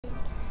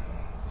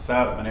What's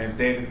up? My name's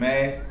David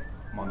May.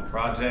 I'm on the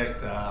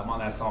project. I'm on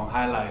that song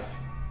High Life.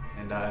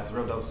 And it's a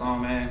real dope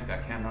song, man.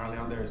 Got Cam Gnarly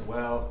on there as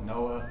well,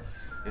 Noah.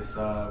 It's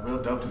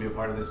real dope to be a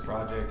part of this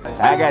project.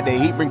 I got the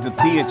heat, bring to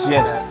your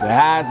chest. The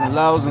highs and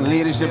lows and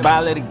leadership,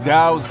 I let it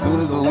go as soon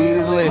as the weed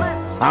is lit.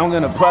 I'm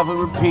gonna puff it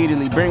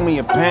repeatedly. Bring me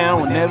a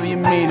pound whenever you're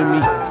meeting me.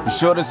 Be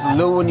sure to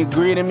salute when you're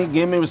greeting me.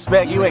 Give me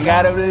respect, you ain't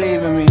gotta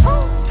believe in me.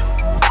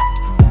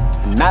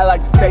 And I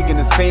like to take in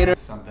the scenery.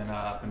 Something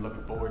I've been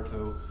looking forward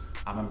to.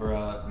 I remember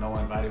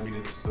Noah invited me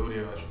to the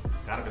studio.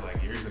 It's gotta be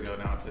like years ago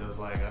now, it feels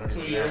like. I don't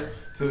know. 2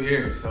 years. 2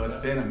 years, so it's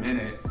been a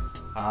minute.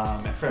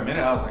 And for a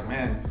minute I was like,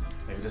 man,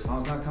 maybe this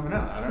song's not coming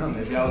out. I don't know,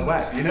 maybe I was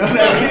whack, you know what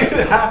I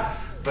mean?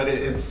 But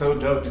it's so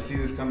dope to see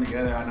this come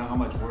together. I know how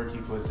much work he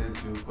puts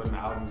into putting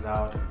albums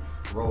out and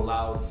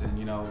rollouts and,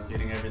 you know,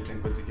 getting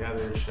everything put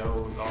together,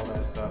 shows, all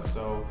that stuff.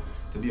 So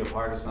to be a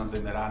part of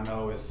something that I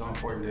know is so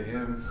important to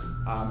him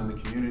in the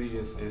community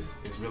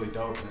is really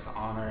dope, and it's an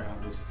honor, and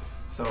I'm just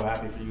so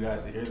happy for you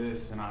guys to hear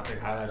this, and I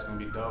think High Life's gonna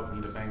be dope. We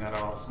need to bang that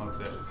out all the smoke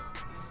sessions.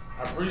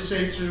 I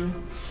appreciate you.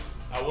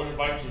 I wouldn't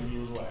invite you if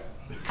you was whack.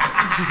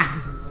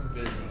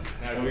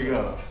 There you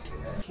go.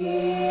 There we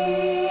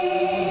go.